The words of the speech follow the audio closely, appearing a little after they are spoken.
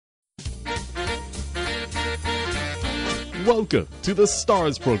Welcome to the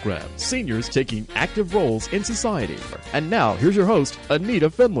STARS program, seniors taking active roles in society. And now, here's your host,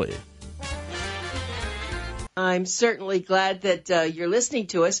 ANITA FINLEY. I'm certainly glad that you're listening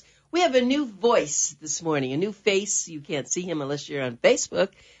to us. We have a new voice this morning, a new face. You can't see him unless you're on Facebook,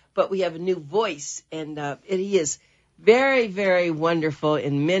 but we have a new voice, and he is very, very wonderful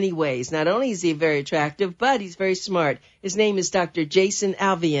in many ways. Not only is he very attractive, but he's very smart. His name is Dr. Jason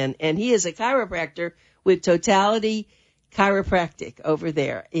Alviene, and he is a chiropractor with Totality Chiropractic over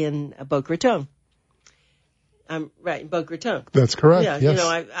there in Boca Raton. I'm right, in Boca Raton. That's correct. Yeah,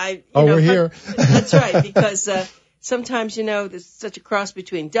 yes. We're here. That's right, because sometimes, there's such a cross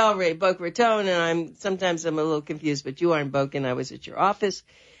between Delray, Boca Raton, and sometimes I'm a little confused, but you are in Boca and I was at your office.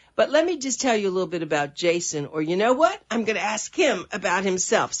 But let me just tell you a little bit about Jason, or you know what? I'm going to ask him about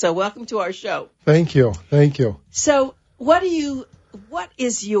himself. So welcome to our show. Thank you. So what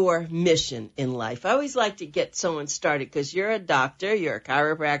is your mission in life? I always like to get someone started because you're a doctor, you're a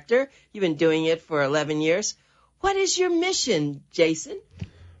chiropractor, you've been doing it for 11 years. What is your mission, Jason?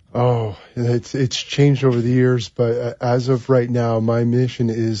 Oh, it's changed over the years, but as of right now, my mission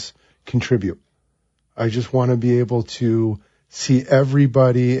is contribute. I just want to be able to see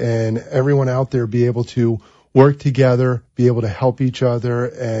everybody and everyone out there be able to work together, be able to help each other,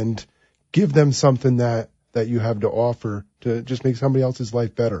 and give them something that you have to offer to just make somebody else's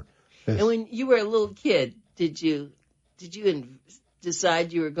life better. And when you were a little kid, did you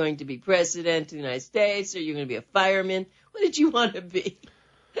decide you were going to be president of the United States, or you were going to be a fireman? What did you want to be?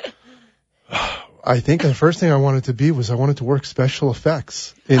 I think the first thing I wanted to be was I wanted to work special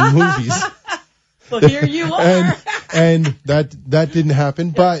effects in movies. Well, here you are. and that didn't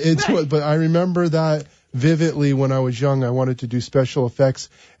happen, but I remember that vividly when I was young. I wanted to do special effects,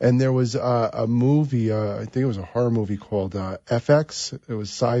 and there was a movie, I think it was a horror movie called FX. It was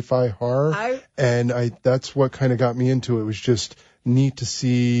sci-fi horror, that's what kind of got me into it. It was just neat to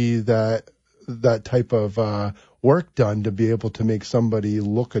see that type of work done, to be able to make somebody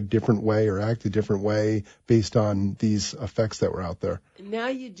look a different way or act a different way based on these effects that were out there. Now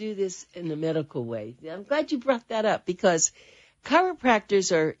you do this in the medical way. I'm glad you brought that up, because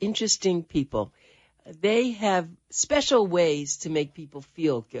chiropractors are interesting people. They have special ways to make people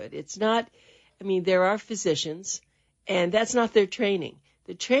feel good. It's not, there are physicians, and that's not their training.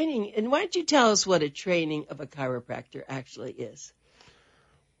 The training, and why don't you tell us what a training of a chiropractor actually is?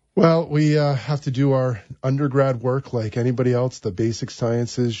 Well, we have to do our undergrad work like anybody else, the basic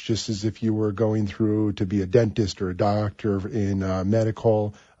sciences, just as if you were going through to be a dentist or a doctor in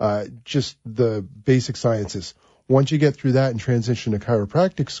medical, just the basic sciences. Once you get through that and transition to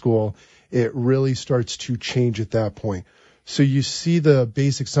chiropractic school, it really starts to change at that point. So you see the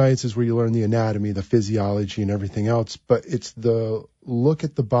basic sciences where you learn the anatomy, the physiology, and everything else, but it's the look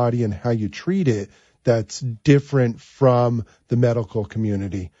at the body and how you treat it that's different from the medical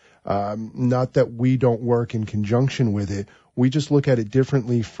community. Not that we don't work in conjunction with it. We just look at it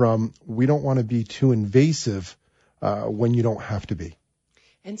differently from, we don't want to be too invasive when you don't have to be.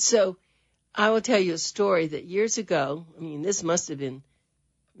 And so I will tell you a story that years ago, this must have been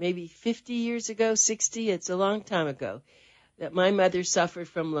maybe 50 years ago, 60, it's a long time ago, that my mother suffered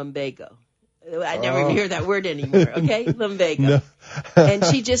from lumbago. I never even hear that word anymore, okay? Lumbago. No. And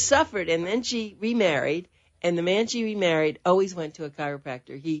she just suffered, and then she remarried, and the man she remarried always went to a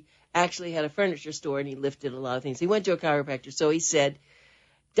chiropractor. He actually had a furniture store, and he lifted a lot of things. He went to a chiropractor, so he said,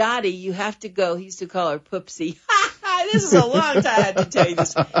 Dottie, you have to go. He used to call her Poopsie. This is a long time I have to tell you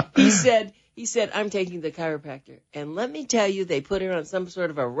this. He said, I'm taking the chiropractor. And let me tell you, they put her on some sort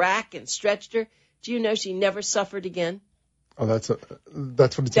of a rack and stretched her. Do you know she never suffered again? Oh, that's what it's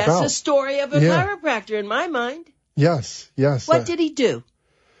about. That's the story of a chiropractor in my mind. Yes. What did he do?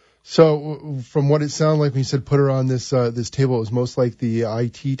 So from what it sounded like when you said put her on this table, it was most like the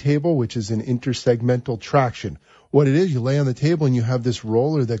IT table, which is an intersegmental traction. What it is, you lay on the table and you have this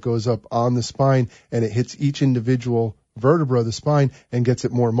roller that goes up on the spine, and it hits each individual vertebra of the spine and gets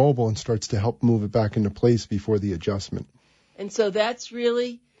it more mobile and starts to help move it back into place before the adjustment. And so that's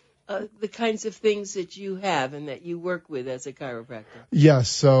really the kinds of things that you have and that you work with as a chiropractor. Yes.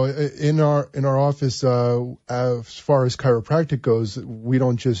 So in our office, as far as chiropractic goes, we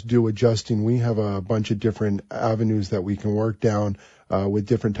don't just do adjusting. We have a bunch of different avenues that we can work down with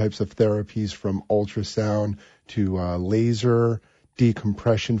different types of therapies, from ultrasound to laser,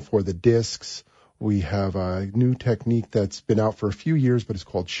 decompression for the discs. We have a new technique that's been out for a few years, but it's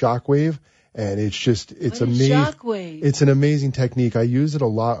called shockwave. And it's amazing. Shockwave? It's an amazing technique. I use it a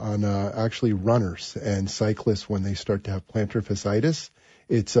lot on actually runners and cyclists when they start to have plantar fasciitis.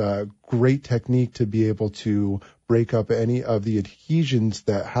 It's a great technique to be able to break up any of the adhesions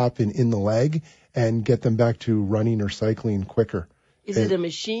that happen in the leg and get them back to running or cycling quicker. Is it a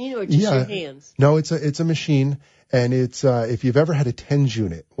machine or just your hands? No, it's a machine, and it's if you've ever had a TENS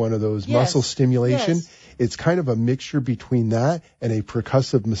unit, one of those muscle stimulation, it's kind of a mixture between that and a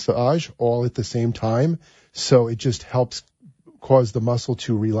percussive massage all at the same time. So it just helps cause the muscle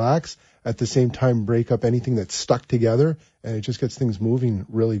to relax, at the same time break up anything that's stuck together, and it just gets things moving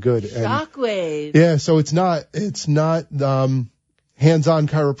really good. Shockwave. Yeah, so it's not hands-on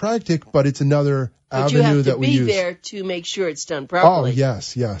chiropractic, but it's another avenue that we use. You have to be there to make sure it's done properly. Oh,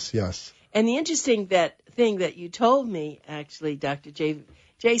 yes. And the interesting thing that you told me, actually, Dr.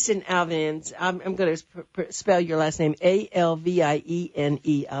 Jason Alviene, I'm going to spell your last name,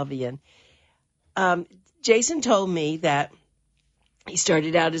 Alviene, Alviene. Jason told me that he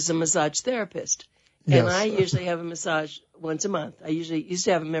started out as a massage therapist. And I usually have a massage once a month. I usually used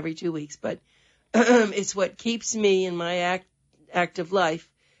to have them every 2 weeks, but it's what keeps me in my active life.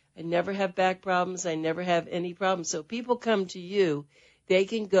 I never have back problems. I never have any problems. So people come to you, they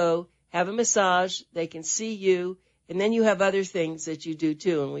can go have a massage, they can see you, and then you have other things that you do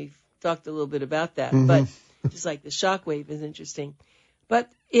too, and we've talked a little bit about that. Mm-hmm. But just like the shockwave is interesting.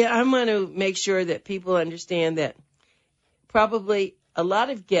 But yeah, I want to make sure that people understand that probably a lot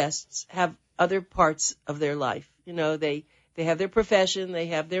of guests have other parts of their life. You know, they have their profession, they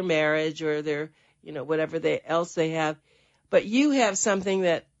have their marriage, or their, whatever else they have. But you have something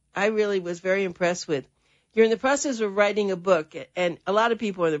that I really was very impressed with. You're in the process of writing a book, and a lot of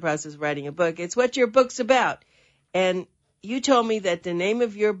people are in the process of writing a book. It's what your book's about. And you told me that the name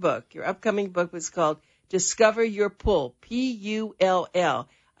of your book, your upcoming book, was called Discover Your Pull, Pull. I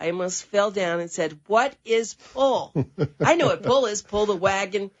almost fell down and said, what is pull? I know what pull is, pull the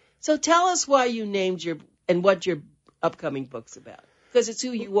wagon. So tell us why you named and what your upcoming book's about. Because it's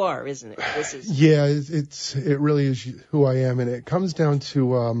who you are, isn't it? It really is who I am, and it comes down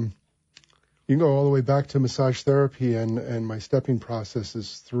to you can go all the way back to massage therapy and my stepping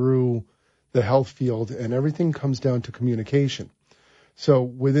processes through the health field, and everything comes down to communication. So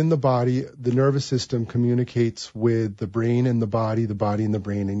within the body, the nervous system communicates with the brain and the body and the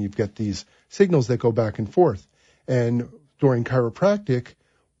brain, and you've got these signals that go back and forth. And during chiropractic,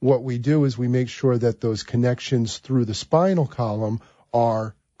 what we do is we make sure that those connections through the spinal column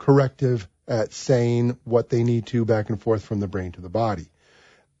are corrective at saying what they need to back and forth from the brain to the body.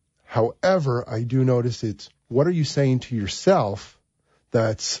 However, I do notice it's what are you saying to yourself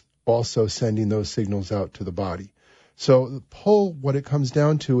that's also sending those signals out to the body. So the pull, what it comes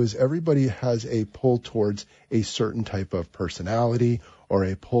down to is everybody has a pull towards a certain type of personality or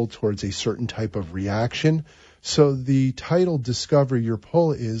a pull towards a certain type of reaction. So the title Discover Your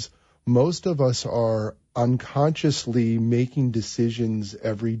Pull is most of us are unconsciously making decisions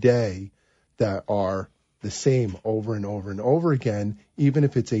every day that are the same over and over and over again, even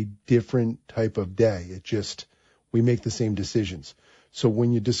if it's a different type of day. We make the same decisions. So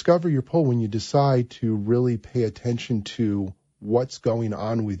when you discover your pull, when you decide to really pay attention to what's going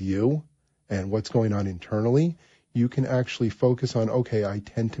on with you and what's going on internally, you can actually focus on, okay, I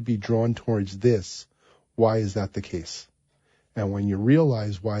tend to be drawn towards this. Why is that the case? And when you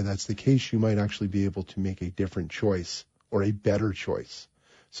realize why that's the case, you might actually be able to make a different choice or a better choice.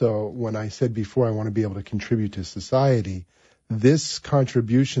 So when I said before I want to be able to contribute to society, this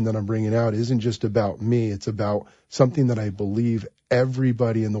contribution that I'm bringing out isn't just about me. It's about something that I believe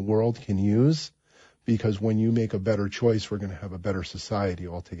everybody in the world can use, because when you make a better choice, we're going to have a better society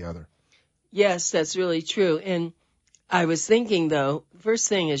altogether. Yes, that's really true. And I was thinking, though, first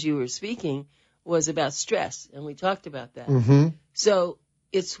thing as you were speaking was about stress, and we talked about that. Mm-hmm. So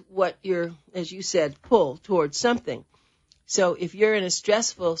it's what you're, as you said, pull towards something. So if you're in a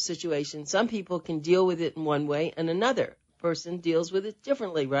stressful situation, some people can deal with it in one way, and another person deals with it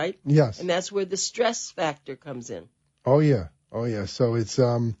differently, right? Yes. And that's where the stress factor comes in. Oh, yeah. So it's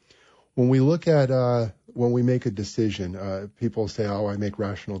when we look at when we make a decision, people say, oh, I make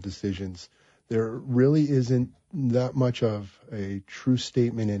rational decisions. There really isn't that much of a true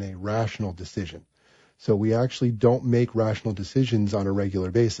statement in a rational decision. So we actually don't make rational decisions on a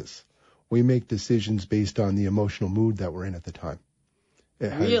regular basis. We make decisions based on the emotional mood that we're in at the time.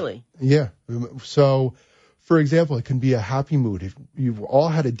 Really? Yeah. So, for example, it can be a happy mood. If you've all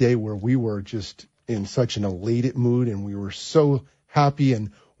had a day where we were just in such an elated mood and we were so happy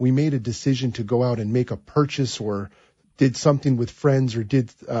and we made a decision to go out and make a purchase or did something with friends or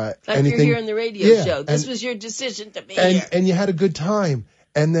did anything. Like you're here on the radio show. This was your decision to be here. And you had a good time.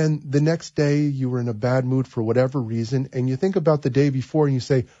 And then the next day you were in a bad mood for whatever reason, and you think about the day before and you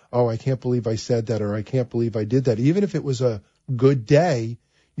say, oh, I can't believe I said that, or I can't believe I did that. Even if it was a good day,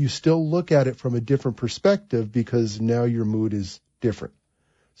 you still look at it from a different perspective because now your mood is different.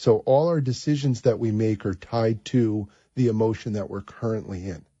 So all our decisions that we make are tied to the emotion that we're currently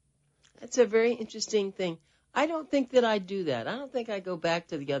in. That's a very interesting thing. I don't think that I do that. I don't think I go back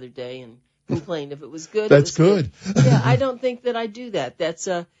to the other day and complain if it was good. That's good. Yeah, I don't think that I do that. That's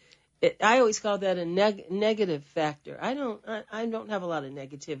I always call that a negative factor. I don't have a lot of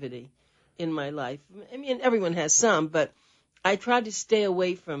negativity in my life. I mean, everyone has some, but I try to stay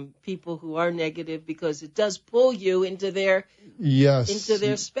away from people who are negative because it does pull you into their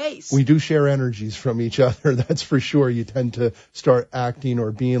space. We do share energies from each other, that's for sure. You tend to start acting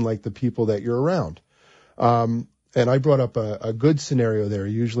or being like the people that you're around. And I brought up a good scenario there.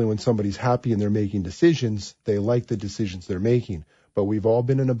 Usually when somebody's happy and they're making decisions, they like the decisions they're making. But we've all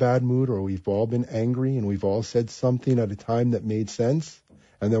been in a bad mood, or we've all been angry, and we've all said something at a time that made sense.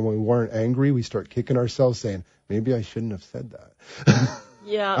 And then when we weren't angry, we start kicking ourselves saying, maybe I shouldn't have said that.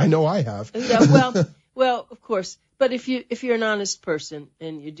 Yeah. I know I have. Yeah, well, of course. But if you're an honest person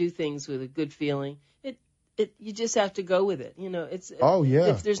and you do things with a good feeling, you just have to go with it. You know,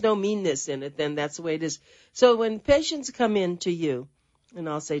 if there's no meanness in it, then that's the way it is. So when patients come in to you, and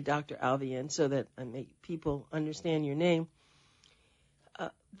I'll say Dr. Alviene so that I make people understand your name,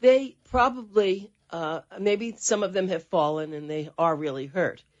 they probably, maybe some of them have fallen and they are really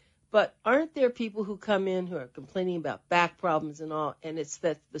hurt. But aren't there people who come in who are complaining about back problems and all, and it's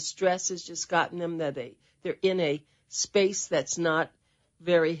that the stress has just gotten them, that they're in a space that's not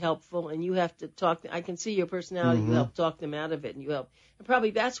very helpful, and you have to talk. I can see your personality. You help talk them out of it, and you help. And probably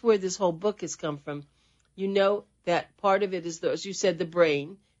that's where this whole book has come from. You know that part of it is, as you said, the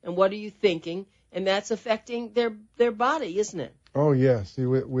brain, and what are you thinking, and that's affecting their body, isn't it? Oh yeah. See,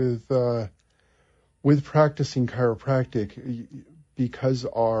 with practicing chiropractic, because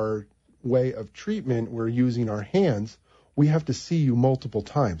our way of treatment, we're using our hands, we have to see you multiple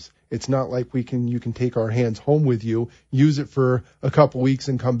times. It's not like you can take our hands home with you, use it for a couple weeks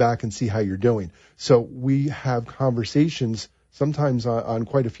and come back and see how you're doing. So we have conversations sometimes on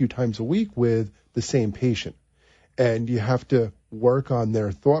quite a few times a week with the same patient. And you have to work on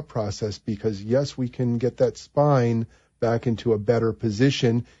their thought process because, yes, we can get that spine back into a better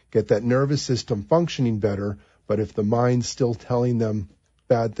position, get that nervous system functioning better, but if the mind's still telling them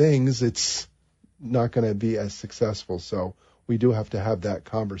bad things, it's not going to be as successful. So we do have to have that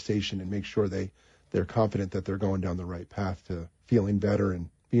conversation and make sure they're confident that they're going down the right path to feeling better and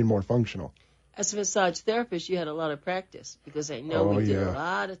being more functional. As a massage therapist, you had a lot of practice because I know we did a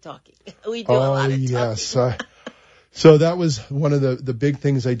lot of talking. We do a lot of talking. Yes. So that was one of the big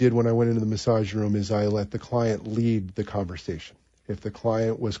things I did when I went into the massage room is I let the client lead the conversation. If the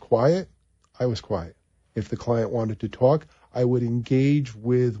client was quiet, I was quiet. If the client wanted to talk, I would engage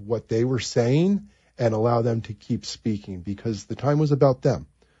with what they were saying and allow them to keep speaking because the time was about them.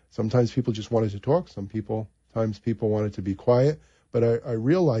 Sometimes people just wanted to talk. Sometimes people wanted to be quiet. But I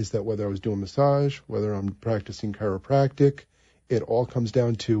realized that whether I was doing massage, whether I'm practicing chiropractic, it all comes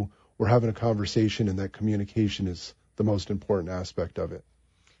down to we're having a conversation, and that communication is the most important aspect of it.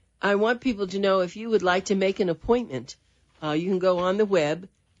 I want people to know if you would like to make an appointment, you can go on the web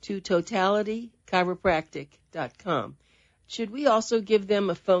to totalitychiropractic.com. Should we also give them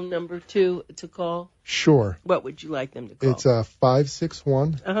a phone number to call? Sure. What would you like them to call? It's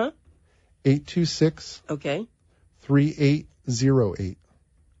 561-826. Okay. 3808.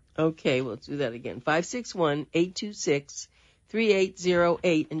 Okay, we'll do that again.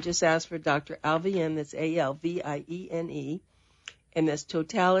 561-826-3808, and just ask for Dr. Alviene. That's Alviene, and that's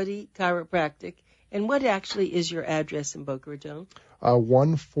Totality Chiropractic. And what actually is your address in Boca Raton?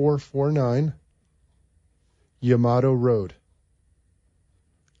 1449 Yamato Road.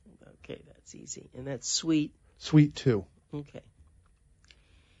 Okay, that's easy. And that's Suite 2.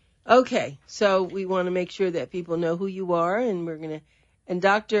 Okay, so we want to make sure that people know who you are, and and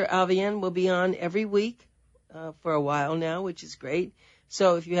Dr. Alviene will be on every week for a while now, which is great.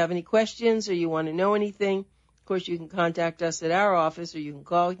 So if you have any questions or you want to know anything, of course you can contact us at our office, or you can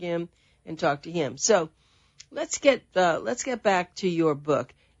call him and talk to him. So let's get back to your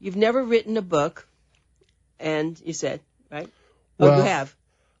book. You've never written a book, and you said, right? Well, you have.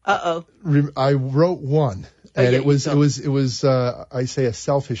 I wrote one. And it was I say a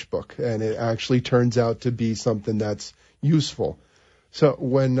selfish book, and it actually turns out to be something that's useful. So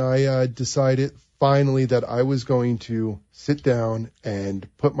when I decided finally that I was going to sit down and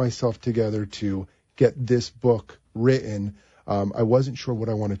put myself together to get this book written, I wasn't sure what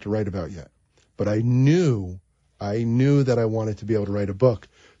I wanted to write about yet, but I knew that I wanted to be able to write a book.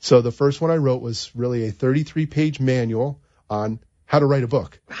 So the first one I wrote was really a 33-page manual on how to write a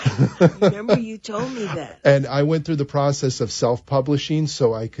book. I remember you told me that. And I went through the process of self-publishing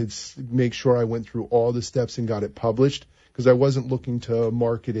so I could make sure I went through all the steps and got it published, because I wasn't looking to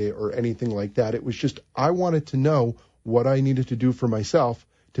market it or anything like that. It was just I wanted to know what I needed to do for myself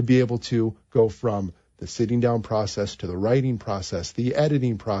to be able to go from the sitting down process to the writing process, the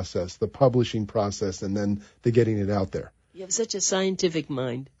editing process, the publishing process, and then the getting it out there. You have such a scientific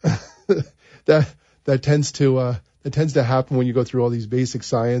mind. That tends to happen when you go through all these basic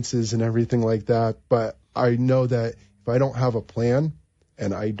sciences and everything like that. But I know that if I don't have a plan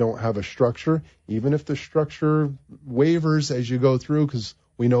and I don't have a structure, even if the structure wavers as you go through, because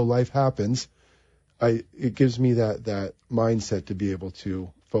we know life happens, it gives me that mindset to be able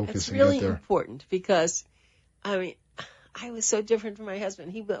to focus and get there. It's really important because, I mean, I was so different from my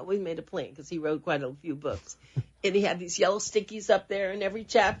husband. He always made a plan because he wrote quite a few books. And he had these yellow stickies up there, and every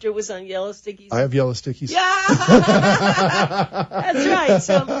chapter was on yellow stickies. I have yellow stickies. Yeah, that's right.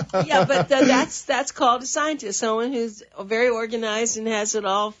 So, yeah, but that's called a scientist, someone who's very organized and has it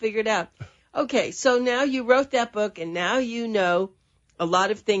all figured out. Okay, so now you wrote that book, and now you know a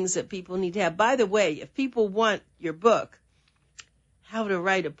lot of things that people need to have. By the way, if people want your book, How to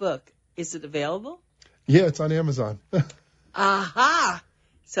Write a Book, is it available? Yeah, it's on Amazon. Aha!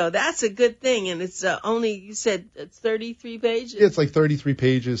 So that's a good thing, and it's only, you said it's 33 pages? Yeah, it's like 33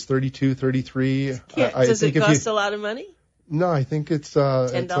 pages, 32, 33. Does it cost a lot of money? No, I think it's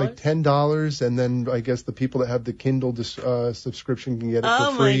like $10, and then I guess the people that have the Kindle subscription can get it for free.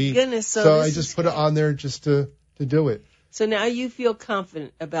 Oh, my goodness. So I just put it on there just to do it. So now you feel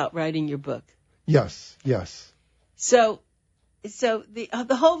confident about writing your book? Yes. So the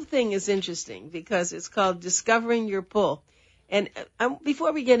whole thing is interesting because it's called Discovering Your Pull. And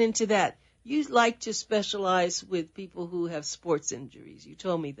before we get into that, you like to specialize with people who have sports injuries. You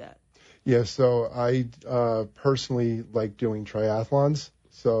told me that. Yeah, so I personally like doing triathlons.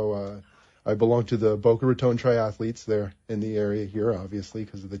 So I belong to the Boca Raton Triathletes. They're in the area here, obviously,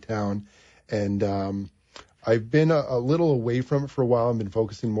 because of the town. And I've been a little away from it for a while. I've been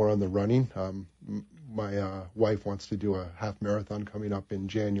focusing more on the running. My wife wants to do a half marathon coming up in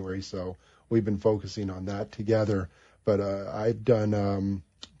January, so we've been focusing on that together. But I've done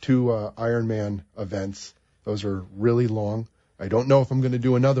 2 Ironman events. Those are really long. I don't know if I'm going to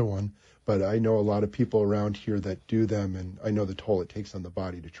do another one, but I know a lot of people around here that do them, and I know the toll it takes on the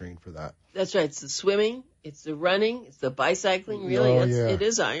body to train for that. That's right. It's the swimming, it's the running, it's the bicycling. Really, It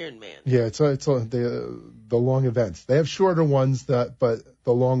is Ironman. Yeah, it's the long events. They have shorter ones, but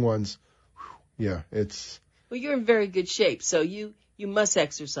the long ones, yeah, it's... Well, you're in very good shape, so you must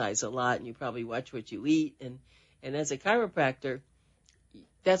exercise a lot, and you probably watch what you eat, and as a chiropractor,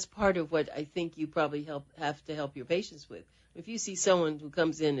 that's part of what I think you probably have to help your patients with. If you see someone who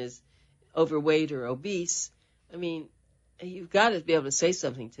comes in as overweight or obese, I mean, you've got to be able to say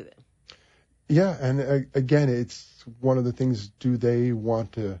something to them. Yeah, and again, it's one of the things, do they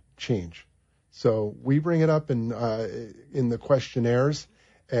want to change? So we bring it up in the questionnaires,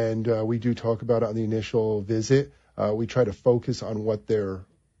 and we do talk about it on the initial visit. We try to focus on what their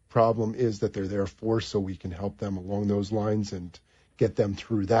problem is that they're there for, so we can help them along those lines and get them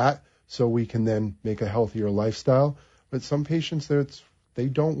through that, so we can then make a healthier lifestyle. But some patients, they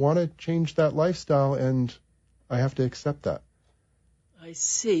don't want to change that lifestyle, and I have to accept that. I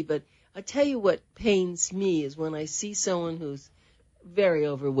see, but I tell you what pains me is when I see someone who's very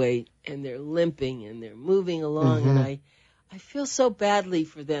overweight and they're limping and they're moving along, and I feel so badly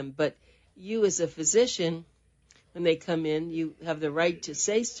for them. But you as a physician, when they come in, you have the right to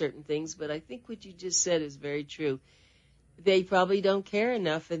say certain things, but I think what you just said is very true. They probably don't care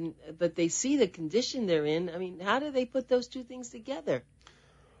enough, but they see the condition they're in. I mean, how do they put those two things together?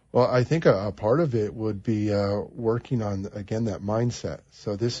 Well, I think a part of it would be working on, again, that mindset.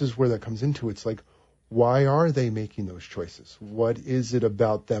 So this is where that comes into. It's like, why are they making those choices? What is it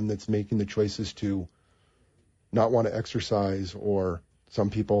about them that's making the choices to not want to exercise, or some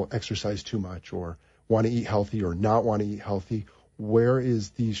people exercise too much, or want to eat healthy or not want to eat healthy? Where is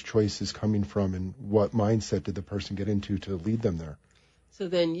these choices coming from, and what mindset did the person get into to lead them there? So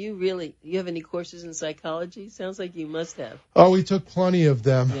then you have any courses in psychology? Sounds like you must have. Oh, we took plenty of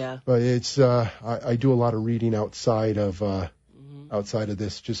them. Yeah. But it's I do a lot of reading outside of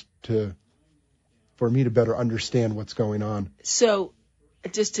this, just for me to better understand what's going on. So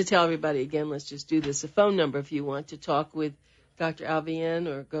just to tell everybody again, let's just do this. A phone number if you want to talk with Dr. Alviene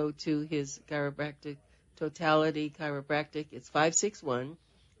or go to his chiropractic Totality Chiropractic. It's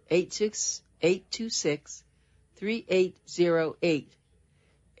 561-826-3808.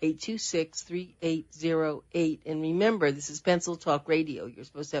 826-3808. And remember, this is Pencil Talk Radio. You're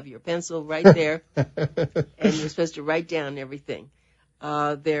supposed to have your pencil right there, and you're supposed to write down everything.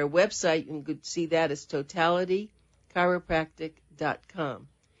 Their website, you can see that, is totalitychiropractic.com.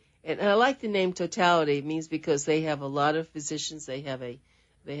 And I like the name Totality. It means because they have a lot of physicians. They have a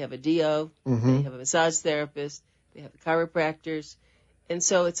DO, they have a massage therapist, they have chiropractors. And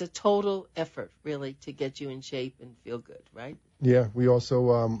so it's a total effort, really, to get you in shape and feel good, right? Yeah, we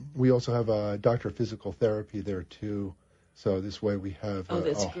also have a doctor of physical therapy there too. So this way we have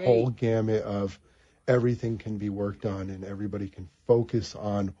a whole gamut of everything can be worked on, and everybody can focus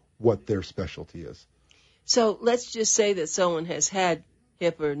on what their specialty is. So let's just say that someone has had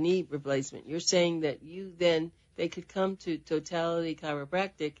hip or knee replacement. You're saying that they could come to Totality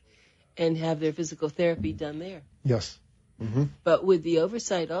Chiropractic and have their physical therapy done there. Yes. Mm-hmm. But with the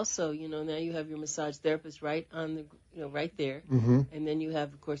oversight also, now you have your massage therapist right on the, right there. Mm-hmm. And then you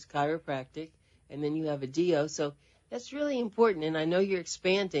have, of course, chiropractic, and then you have a DO. So that's really important. And I know you're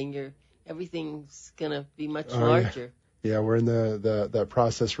expanding. Everything's going to be much larger. Yeah, we're in that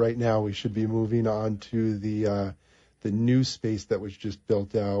process right now. We should be moving on to the new space that was just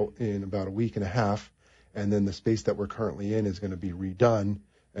built out in about a week and a half. And then the space that we're currently in is going to be redone.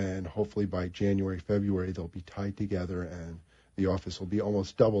 And hopefully by January, February, they'll be tied together, and the office will be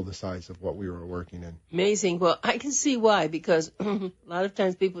almost double the size of what we were working in. Amazing. Well, I can see why, because a lot of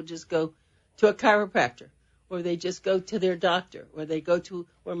times people just go to a chiropractor, or they just go to their doctor, or they go to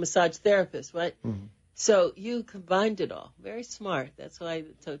a massage therapist, right? Mm-hmm. So you combined it all. Very smart. That's why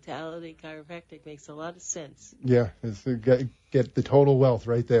the Totality Chiropractic makes a lot of sense. Yeah, it's get the total wealth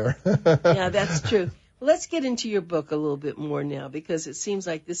right there. Yeah, that's true. Well, let's get into your book a little bit more now, because it seems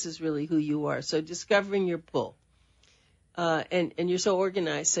like this is really who you are. So Discovering Your Pull. And you're so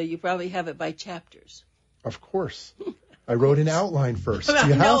organized, so you probably have it by chapters. Of course. I wrote an outline first.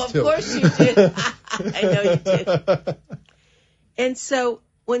 Of course you did. I know you did. And so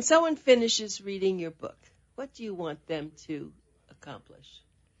when someone finishes reading your book, what do you want them to accomplish?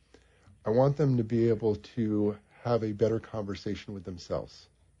 I want them to be able to have a better conversation with themselves.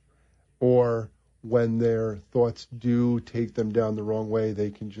 Or when their thoughts do take them down the wrong way, they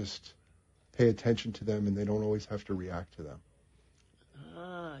can just pay attention to them, and they don't always have to react to them.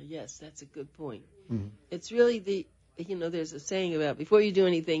 Ah, yes, that's a good point. Mm-hmm. It's really there's a saying about before you do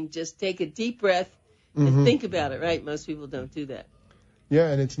anything, just take a deep breath and think about it, right? Most people don't do that. Yeah,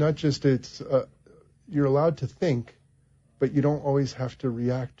 and it's not just, you're allowed to think, but you don't always have to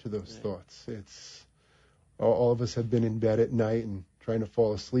react to those thoughts. It's, all of us have been in bed at night and trying to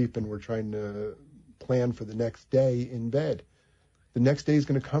fall asleep, and we're trying to plan for the next day in bed. The next day is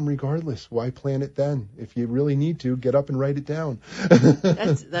going to come regardless. Why plan it then? If you really need to, get up and write it down.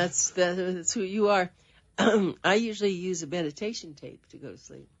 That's who you are. I usually use a meditation tape to go to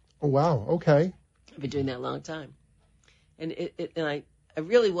sleep. Oh, wow. Okay. I've been doing that a long time. And I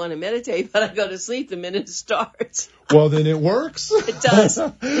really want to meditate, but I go to sleep the minute it starts. Well, then it works. It does.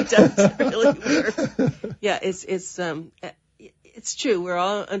 It does really work. Yeah, it's true. We're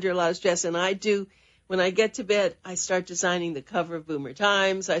all under a lot of stress, and when I get to bed, I start designing the cover of Boomer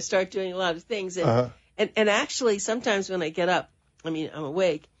Times. I start doing a lot of things. And actually, sometimes when I get up, I'm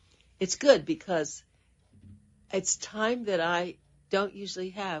awake, it's good because it's time that I don't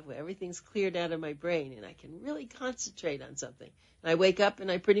usually have, where everything's cleared out of my brain, and I can really concentrate on something. And I wake up,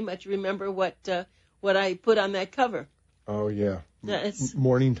 and I pretty much remember what I put on that cover. Oh, yeah.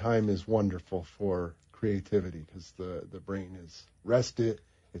 Morning time is wonderful for creativity because the brain is rested.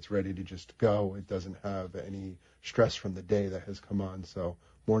 It's ready to just go. It doesn't have any stress from the day that has come on. So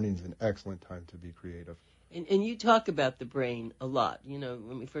morning's an excellent time to be creative. And you talk about the brain a lot.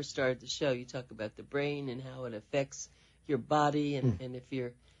 When we first started the show, you talk about the brain and how it affects your body. And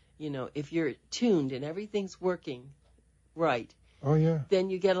if you're tuned and everything's working right, oh yeah, then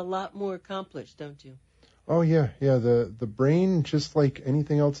you get a lot more accomplished, don't you? Oh yeah. Yeah. The brain, just like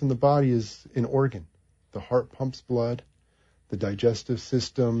anything else in the body, is an organ. The heart pumps blood. The digestive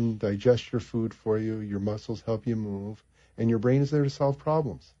system digests your food for you, your muscles help you move, and your brain is there to solve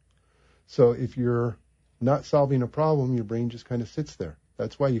problems. So if you're not solving a problem, your brain just kind of sits there.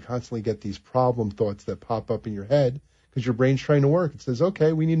 That's why you constantly get these problem thoughts that pop up in your head, because your brain's trying to work. It says,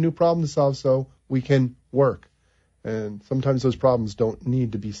 okay, we need a new problem to solve so we can work. And sometimes those problems don't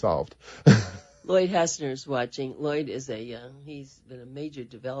need to be solved. Lloyd Hassner's watching. Lloyd is he's been a major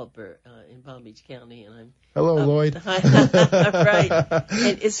developer in Palm Beach County, and I'm. Hello, Lloyd. Right.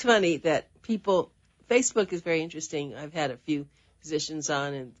 And it's funny that Facebook is very interesting. I've had a few physicians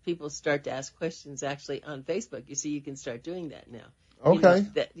on, and people start to ask questions actually on Facebook. You see, you can start doing that now. Okay.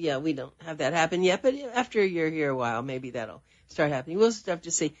 We don't have that happen yet, but after you're here a while, maybe that'll start happening. We'll have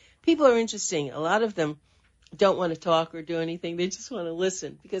to see. People are interesting. A lot of them don't want to talk or do anything. They just want to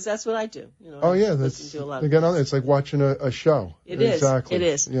listen, because that's what I do. Oh, yeah. Listen to a lot again, it's like watching a show. It is. Exactly. It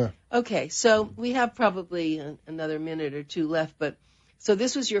is. Yeah. Okay, so we have probably another minute or two left. So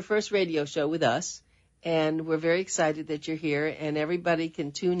this was your first radio show with us, and we're very excited that you're here. And everybody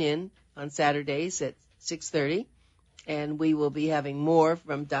can tune in on Saturdays at 6:30, and we will be having more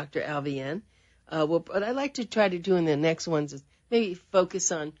from Dr. Alviene. What I'd like to try to do in the next ones is maybe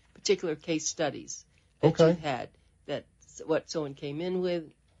focus on particular case studies that you've had, that what someone came in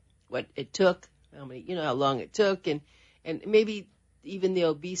with, what it took, how long it took, and maybe even the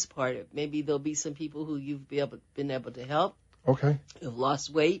obese part of it. Maybe there'll be some people who you've been able to help. Okay. Who've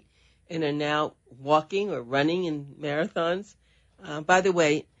lost weight and are now walking or running in marathons. By the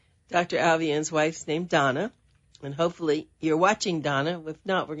way, Dr. Alviene's wife's named Donna, and hopefully you're watching, Donna. If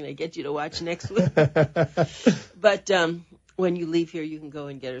not, we're going to get you to watch next week. But when you leave here, you can go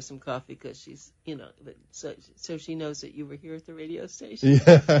and get her some coffee, because she's, so she knows that you were here at the radio station.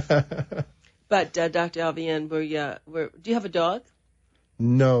 Yeah. But Dr. Alviene, do you have a dog?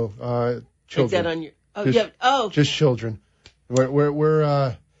 No, children. Is that on your? Just children.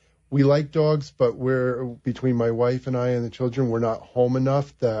 We like dogs, but we're between my wife and I and the children, we're not home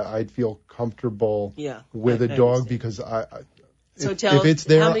enough that I'd feel comfortable with a dog, because if it's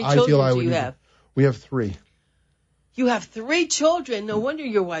there, how many I feel I would. Do you have? We have 3. You have 3 children. No wonder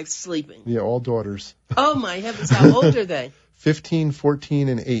your wife's sleeping. Yeah, all daughters. Oh my heavens! How old are they? 15, 14,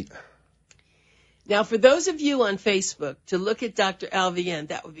 and 8. Now, for those of you on Facebook to look at Dr. Alviene,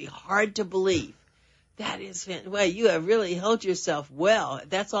 that would be hard to believe. That is, well, you have really held yourself well.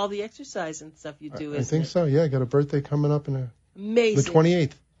 That's all the exercise and stuff you do, isn't it? I think so, yeah. I got a birthday coming up the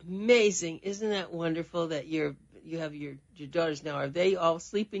 28th. Amazing. Isn't that wonderful that you have your daughters now? Are they all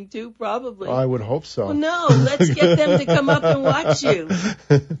sleeping too? Probably. I would hope so. Well, no, let's get them to come up and watch you.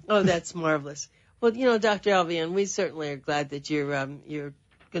 Oh, that's marvelous. Well, Dr. Alviene, we certainly are glad that you're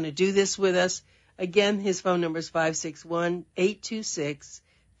going to do this with us. Again, his phone number is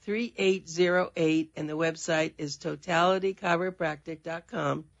 561-826-3808, and the website is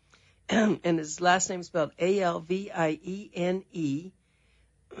totalitychiropractic.com, and his last name is spelled Alviene.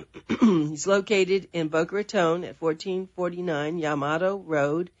 He's located in Boca Raton at 1449 Yamato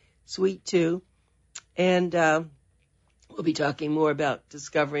Road, Suite 2, and we'll be talking more about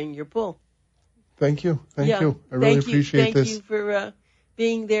discovering your pull. Thank you. Thank you. I really appreciate this. Thank you for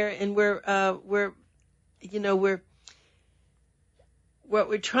being there, and what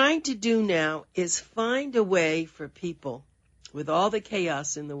we're trying to do now is find a way for people, with all the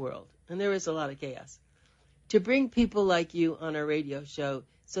chaos in the world, and there is a lot of chaos, to bring people like you on our radio show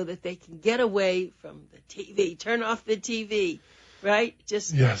so that they can get away from the TV, turn off the TV, right?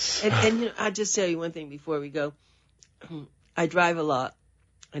 Yes. And I'll just tell you one thing before we go. I drive a lot,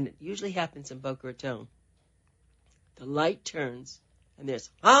 and it usually happens in Boca Raton. The light turns, and there's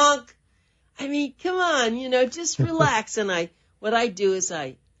honk. I mean, come on, just relax. And what I do is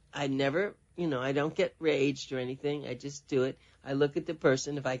I never, I don't get raged or anything. I just do it. I look at the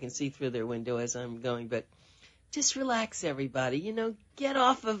person if I can see through their window as I'm going, but just relax, everybody. Get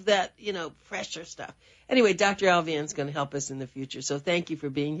off of that, pressure stuff. Anyway, Dr. Alviene is going to help us in the future, so thank you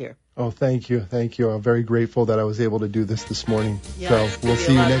for being here. Oh, thank you. Thank you. I'm very grateful that I was able to do this morning. Yeah, so we'll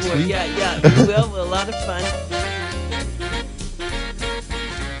see you next week. Yeah, you will. A lot of fun.